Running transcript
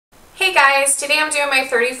Guys, today I'm doing my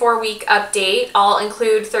 34-week update. I'll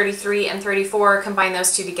include 33 and 34, combine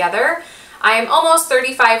those two together. I am almost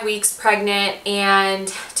 35 weeks pregnant, and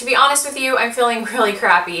to be honest with you, I'm feeling really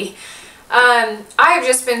crappy. I have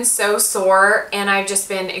just been so sore, and I've just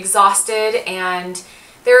been exhausted, and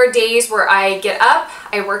there are days where I get up,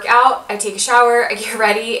 I work out, I take a shower, I get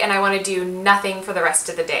ready, and I want to do nothing for the rest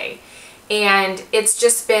of the day. And it's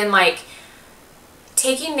just been like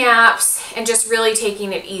taking naps and just really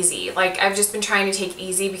taking it easy. Like, I've just been trying to take it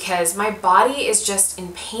easy because my body is just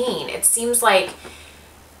in pain. It seems like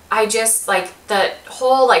I just, like, the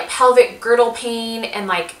whole like pelvic girdle pain and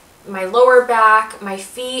like my lower back, my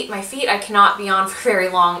feet I cannot be on for very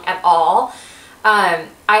long at all. I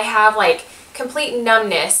have like complete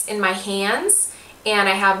numbness in my hands, and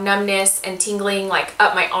I have numbness and tingling like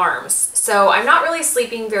up my arms. So I'm not really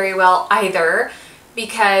sleeping very well either,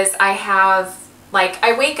 because I have like,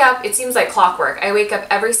 I wake up, it seems like clockwork. I wake up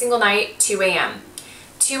every single night, 2 a.m.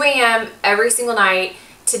 2 a.m. every single night.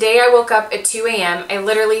 Today I woke up at 2 a.m. I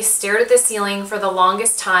literally stared at the ceiling for the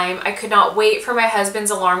longest time. I could not wait for my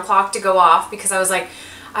husband's alarm clock to go off because I was like,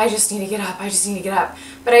 I just need to get up. I just need to get up.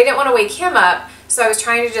 But I didn't want to wake him up. So I was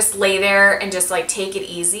trying to just lay there and just like take it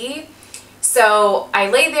easy. So I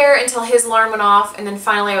lay there until his alarm went off. And then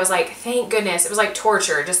finally I was like, thank goodness. It was like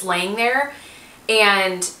torture just laying there.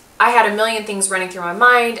 And I had a million things running through my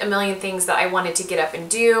mind, a million things that I wanted to get up and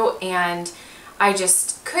do, and I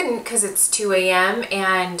just couldn't because it's 2 a.m.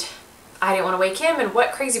 and I didn't want to wake him, and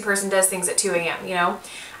what crazy person does things at 2 a.m., you know?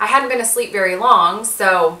 I hadn't been asleep very long,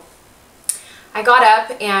 so I got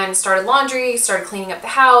up and started laundry, started cleaning up the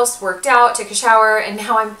house, worked out, took a shower, and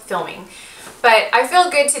now I'm filming. But I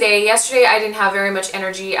feel good today. Yesterday I didn't have very much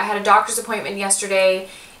energy. I had a doctor's appointment yesterday,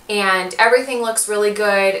 and everything looks really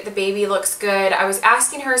good. The baby looks good. I was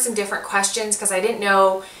asking her some different questions because I didn't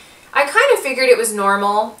know. I kind of figured it was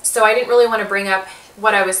normal, so I didn't really want to bring up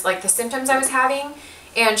what I was, like, the symptoms I was having.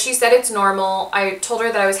 And she said it's normal. I told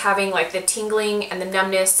her that I was having like the tingling and the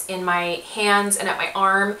numbness in my hands and at my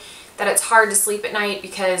arm, that it's hard to sleep at night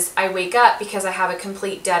because I wake up because I have a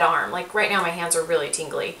complete dead arm. Like right now my hands are really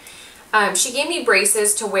tingly. She gave me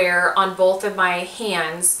braces to wear on both of my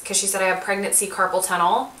hands because she said I have pregnancy carpal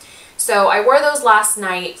tunnel. So I wore those last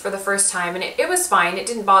night for the first time, and it was fine. It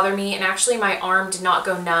didn't bother me, and actually my arm did not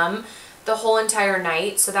go numb the whole entire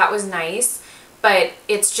night, so that was nice. But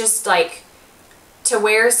it's just like, to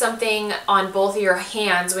wear something on both of your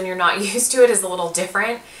hands when you're not used to it is a little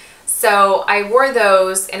different. So I wore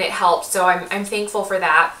those and it helped, so I'm thankful for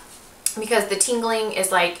that, because the tingling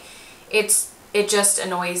is like, it just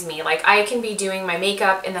annoys me. Like, I can be doing my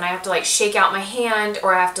makeup and then I have to like shake out my hand,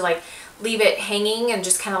 or I have to like leave it hanging and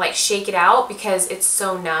just kind of like shake it out because it's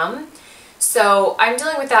so numb. So I'm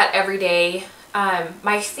dealing with that every day.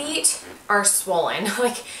 My feet are swollen,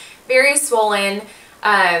 like very swollen.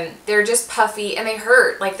 They're just puffy and they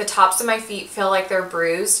hurt. Like the tops of my feet feel like they're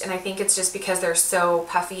bruised, and I think it's just because they're so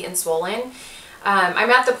puffy and swollen.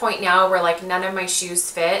 I'm at the point now where like none of my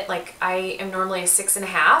shoes fit. Like, I am normally a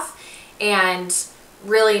 6.5, and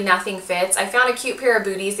really nothing fits. I found a cute pair of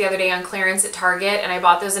booties the other day on clearance at Target, and I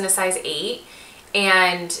bought those in a size 8,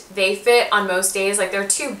 and they fit on most days. Like,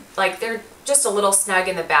 they're just a little snug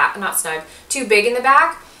in the back, not snug, too big in the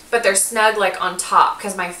back, but they're snug like on top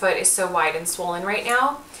because my foot is so wide and swollen right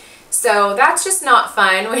now. So that's just not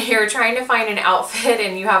fun when you're trying to find an outfit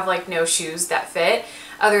and you have like no shoes that fit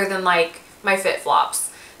other than like my FitFlops.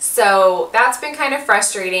 So that's been kind of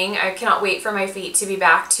frustrating. I cannot wait for my feet to be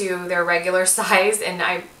back to their regular size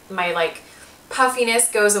and my like puffiness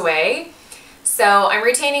goes away. So I'm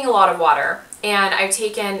retaining a lot of water, and I've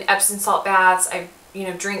taken Epsom salt baths. I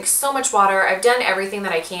drink so much water. I've done everything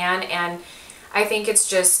that I can, and I think it's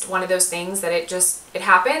just one of those things that it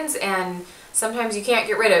happens, and sometimes you can't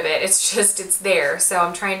get rid of it. It's there. So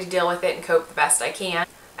I'm trying to deal with it and cope the best I can.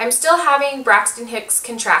 I'm still having Braxton Hicks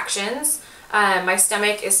contractions. My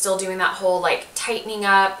stomach is still doing that whole like tightening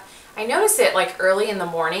up. I notice it like early in the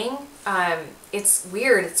morning. It's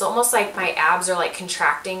weird. It's almost like my abs are like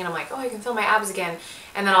contracting, and I'm like, oh, I can feel my abs again.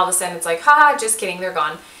 And then all of a sudden it's like, haha, just kidding, they're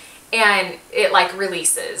gone. And it like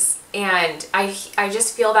releases. And I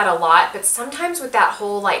just feel that a lot. But sometimes with that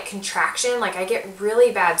whole like contraction, like I get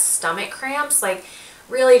really bad stomach cramps, like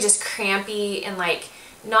really just crampy and like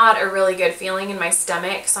not a really good feeling in my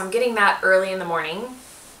stomach. So I'm getting that early in the morning.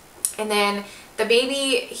 And then the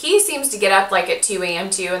baby, he seems to get up like at 2 a.m.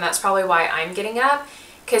 too, and that's probably why I'm getting up,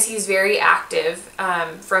 because he's very active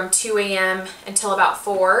from 2 a.m. until about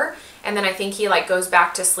 4, and then I think he like goes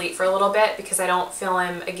back to sleep for a little bit because I don't feel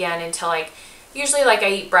him again until like, usually like I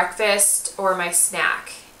eat breakfast or my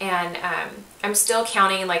snack, and I'm still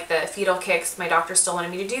counting like the fetal kicks. My doctor still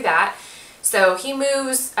wanted me to do that. So he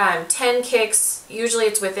moves 10 kicks, usually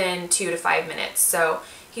it's within 2 to 5 minutes. So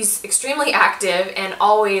he's extremely active and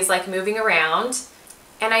always like moving around.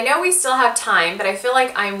 And I know we still have time, but I feel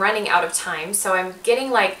like I'm running out of time. So I'm getting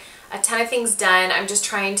like a ton of things done. I'm just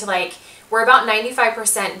trying to like, we're about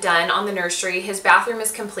 95% done on the nursery. His bathroom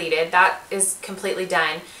is completed. That is completely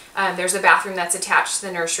done. There's a bathroom that's attached to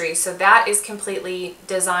the nursery. So that is completely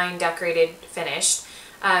designed, decorated, finished.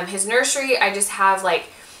 His nursery, I just have like,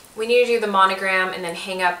 we need to do the monogram and then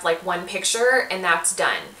hang up like one picture, and that's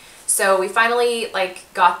done. So we finally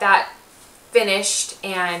like got that finished,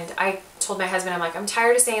 and I told my husband, I'm like, I'm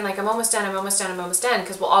tired of saying like, I'm almost done, I'm almost done, I'm almost done,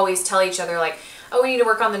 because we'll always tell each other like, oh, we need to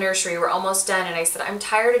work on the nursery, we're almost done. And I said, I'm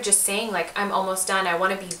tired of just saying like, I'm almost done. I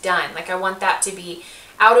want to be done. Like I want that to be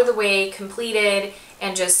out of the way, completed,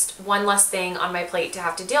 and just one less thing on my plate to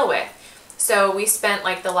have to deal with. So we spent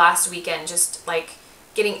like the last weekend just like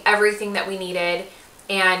getting everything that we needed.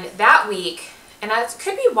 And that week, and that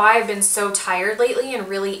could be why I've been so tired lately and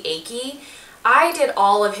really achy, I did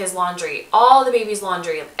all of his laundry, all the baby's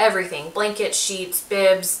laundry, everything, blankets, sheets,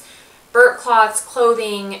 bibs, burp cloths,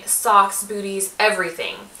 clothing, socks, booties,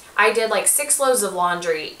 everything. I did like 6 loads of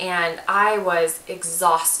laundry, and I was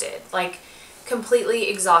exhausted, like completely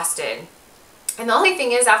exhausted. And the only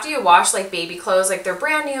thing is, after you wash like baby clothes, like they're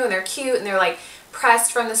brand new and they're cute and they're like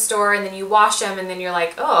pressed from the store, and then you wash them and then you're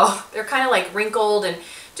like, oh, they're kind of like wrinkled and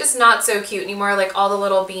just not so cute anymore. Like all the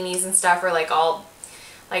little beanies and stuff are like all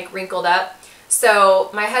like wrinkled up. So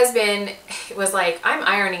my husband was like, I'm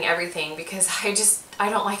ironing everything because I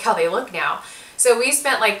don't like how they look now. So we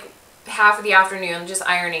spent like half of the afternoon just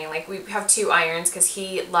ironing. Like we have 2 irons because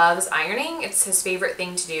he loves ironing. It's his favorite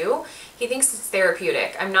thing to do. He thinks it's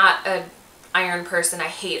therapeutic. I'm not a iron person. I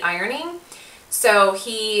hate ironing. So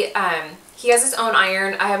he has his own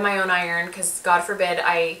iron. I have my own iron because God forbid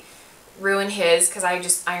I ruin his, because I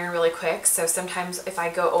just iron really quick. So sometimes if I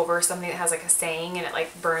go over something that has like a saying and it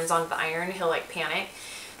like burns onto the iron, he'll like panic.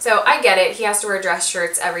 So I get it. He has to wear dress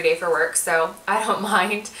shirts every day for work, so I don't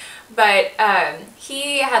mind. But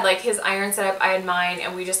he had like his iron set up, I had mine,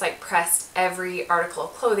 and we just like pressed every article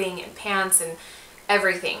of clothing and pants and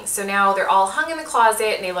everything. So now they're all hung in the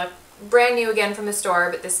closet and they look brand new again from the store,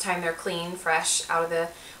 but this time they're clean, fresh out of the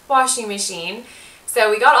washing machine. So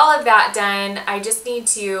we got all of that done. I just need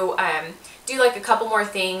to do like a couple more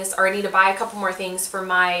things, or I need to buy a couple more things for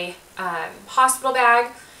my hospital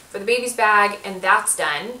bag, for the baby's bag, and that's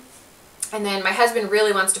done. And then my husband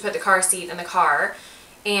really wants to put the car seat in the car,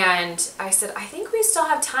 and I said, I think we still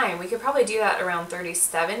have time. We could probably do that around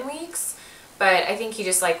 37 weeks, but I think he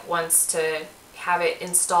just like wants to have it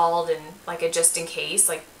installed and like a just in case,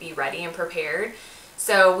 like be ready and prepared.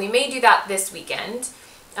 So we may do that this weekend.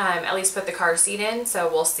 At least put the car seat in, so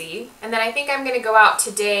we'll see. And then I think I'm going to go out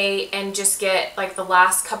today and just get like the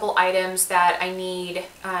last couple items that I need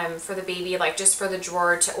for the baby, like just for the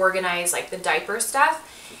drawer to organize like the diaper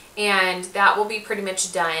stuff, and that will be pretty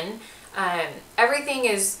much done. Everything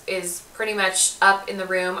is pretty much up in the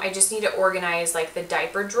room. I just need to organize like the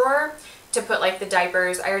diaper drawer to put like the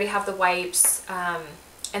diapers. I already have the wipes, and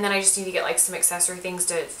then I just need to get like some accessory things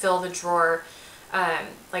to fill the drawer,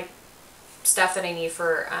 like stuff that I need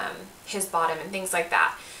for his bottom and things like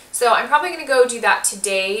that. So I'm probably going to go do that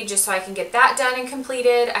today just so I can get that done and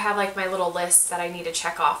completed. I have like my little list that I need to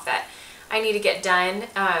check off that I need to get done.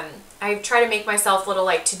 I try to make myself little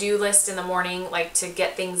like to-do lists in the morning, like to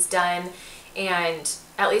get things done, and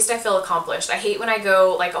at least I feel accomplished. I hate when I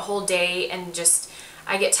go like a whole day and just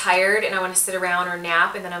I get tired and I want to sit around or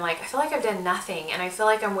nap, and then I'm like, I feel like I've done nothing and I feel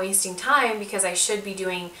like I'm wasting time because I should be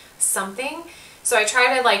doing something. So I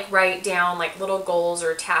try to like write down like little goals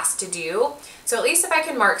or tasks to do. So at least if I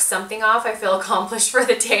can mark something off, I feel accomplished for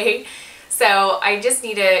the day. So I just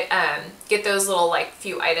need to get those little like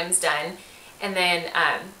few items done, and then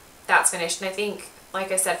that's finished. And I think,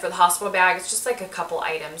 like I said, for the hospital bag, it's just like a couple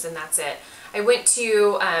items and that's it. I went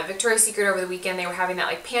to Victoria's Secret over the weekend. They were having that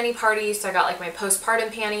like panty party, so I got like my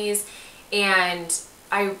postpartum panties, and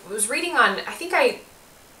I was reading on, I think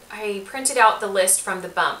I printed out the list from the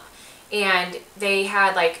Bump, and they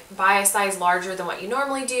had like buy a size larger than what you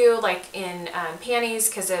normally do, like in panties,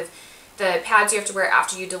 because of the pads you have to wear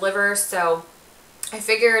after you deliver. So I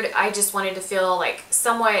figured I just wanted to feel like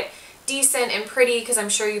somewhat decent and pretty, because I'm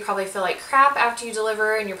sure you probably feel like crap after you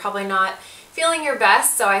deliver and you're probably not feeling your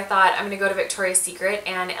best. So I thought I'm going to go to Victoria's Secret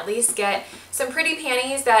and at least get some pretty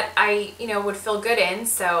panties that I, would feel good in.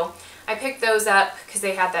 So I picked those up because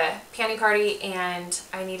they had the panty party, and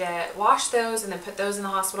I need to wash those and then put those in the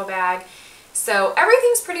hospital bag. So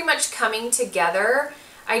everything's pretty much coming together.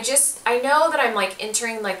 I know that I'm like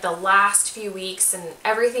entering like the last few weeks and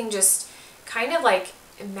everything just kind of like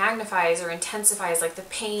magnifies or intensifies, like the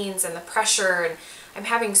pains and the pressure, and I'm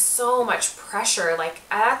having so much pressure. Like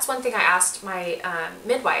that's one thing I asked my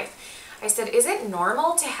midwife. I said, is it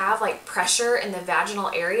normal to have like pressure in the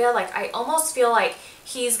vaginal area? Like I almost feel like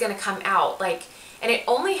he's gonna come out, like, and it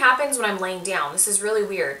only happens when I'm laying down. This is really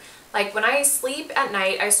weird. Like when I sleep at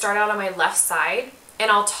night, I start out on my left side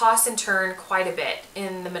and I'll toss and turn quite a bit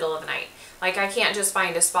in the middle of the night. Like I can't just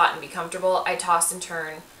find a spot and be comfortable. I toss and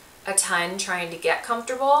turn a ton trying to get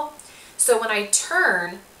comfortable. So when I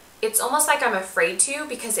turn, it's almost like I'm afraid to,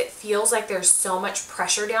 because it feels like there's so much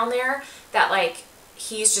pressure down there that like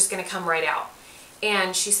he's just gonna come right out.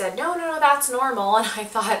 And she said, no, no, no, that's normal. And I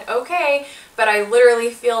thought, okay, but I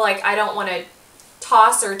literally feel like I don't want to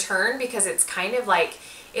toss or turn because it's kind of like,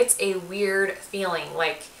 it's a weird feeling.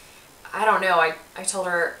 Like, I don't know. I told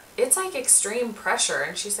her, it's like extreme pressure.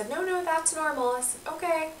 And she said, no, no, that's normal. I said,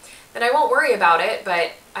 okay, then I won't worry about it.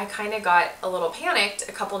 But I kind of got a little panicked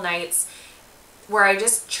a couple nights where I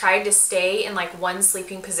just tried to stay in like one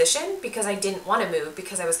sleeping position because I didn't want to move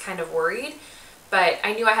because I was kind of worried. But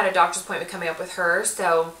I knew I had a doctor's appointment coming up with her,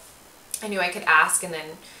 so I knew I could ask and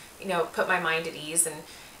then, you know, put my mind at ease, and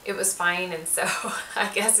it was fine. And so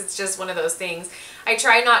I guess it's just one of those things. I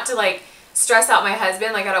try not to like stress out my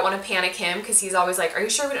husband. Like I don't want to panic him because he's always like, are you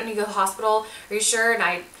sure we don't need to go to the hospital? Are you sure? And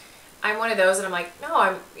I'm one of those, and I'm like,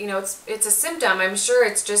 no, you know, it's a symptom. I'm sure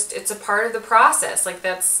it's a part of the process. Like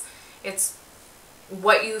it's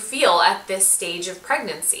what you feel at this stage of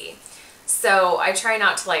pregnancy. So I try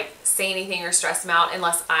not to like say anything or stress him out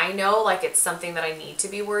unless I know like it's something that I need to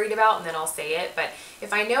be worried about, and then I'll say it. But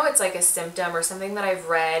if I know it's like a symptom or something that I've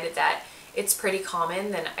read that it's pretty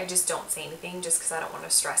common, then I just don't say anything just because I don't want to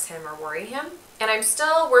stress him or worry him. And I'm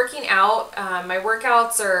still working out. My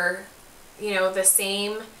workouts are, you know, the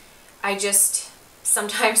same. I just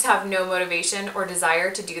sometimes have no motivation or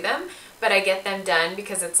desire to do them, but I get them done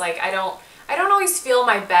because it's like I don't always feel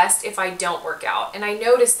my best if I don't work out. And I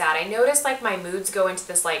noticed that. I noticed like my moods go into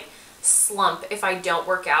this like slump if I don't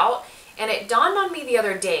work out. And it dawned on me the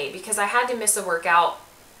other day because I had to miss a workout.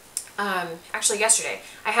 Actually yesterday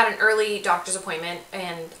I had an early doctor's appointment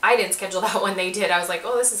and I didn't schedule that one, they did. I was like,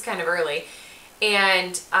 oh, this is kind of early.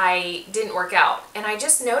 And I didn't work out. And I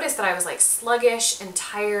just noticed that I was like sluggish and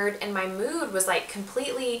tired, and my mood was like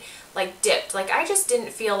completely like dipped. Like I just didn't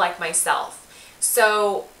feel like myself.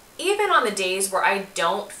 So even on the days where I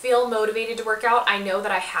don't feel motivated to work out, I know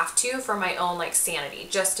that I have to for my own like sanity,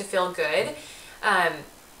 just to feel good.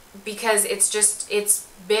 Because it's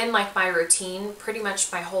been like my routine pretty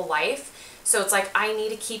much my whole life. So it's like I need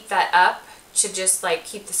to keep that up to just like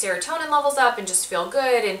keep the serotonin levels up and just feel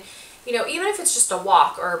good. And you know, even if it's just a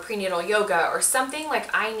walk or a prenatal yoga or something,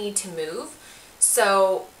 like I need to move.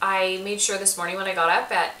 So I made sure this morning when I got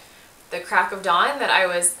up at the crack of dawn that I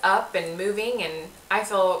was up and moving, and I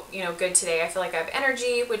feel, you know, good today. I feel like I have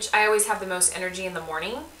energy, which I always have the most energy in the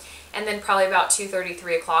morning. And then probably about 2:30,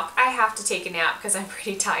 3 o'clock, I have to take a nap because I'm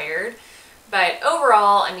pretty tired. But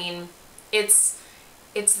overall, I mean, it's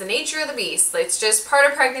the nature of the beast. It's just part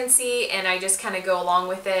of pregnancy, and I just kind of go along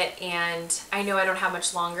with it. And I know I don't have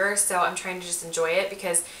much longer, so I'm trying to just enjoy it,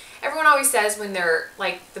 because everyone always says when they're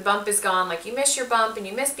like, the bump is gone, like you miss your bump and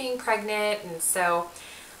you miss being pregnant. And so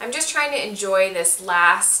I'm just trying to enjoy this the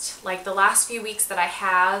last few weeks that I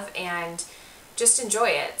have, and just enjoy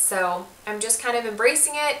it. So I'm just kind of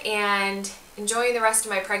embracing it and enjoying the rest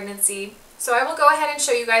of my pregnancy. So I will go ahead and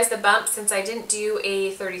show you guys the bump. Since I didn't do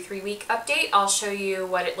a 33-week update, I'll show you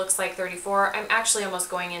what it looks like 34. I'm actually almost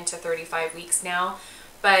going into 35 weeks now,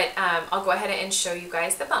 but I'll go ahead and show you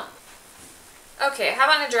guys the bump. Okay, I have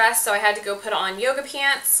on a dress, so I had to go put on yoga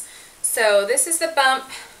pants. So this is the bump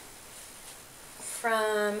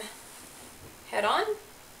from head on.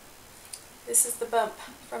 This is the bump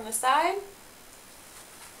from the side,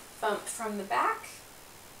 bump from the back,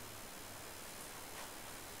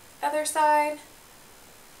 other side,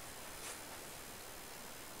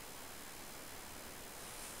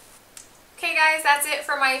 okay guys, that's it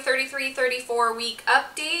for my 33-34 week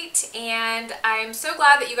update, and I'm so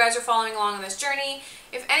glad that you guys are following along on this journey.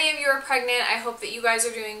 If any of you are pregnant, I hope that you guys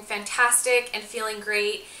are doing fantastic and feeling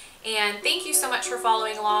great, and thank you so much for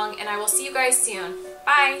following along, and I will see you guys soon.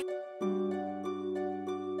 Bye!